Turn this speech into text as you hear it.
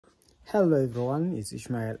Hello everyone, it's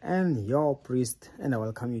Ishmael and your priest, and I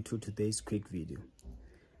welcome you to today's quick video.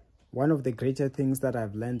 One of the greater things that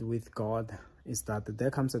I've learned with God is that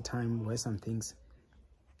there comes a time where some things,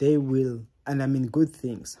 they will, and I mean good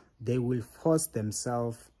things, they will force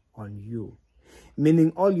themselves on you.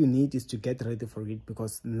 Meaning all you need is to get ready for it,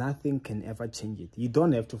 because nothing can ever change it. You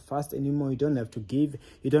don't have to fast anymore, you don't have to give,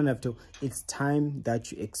 you don't have to, it's time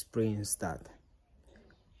that you experience that.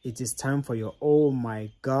 It is time for your oh my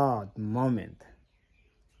God moment.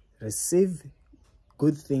 Receive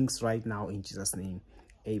good things right now in Jesus' name.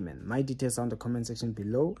 Amen. My details are on the comment section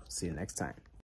below. See you next time.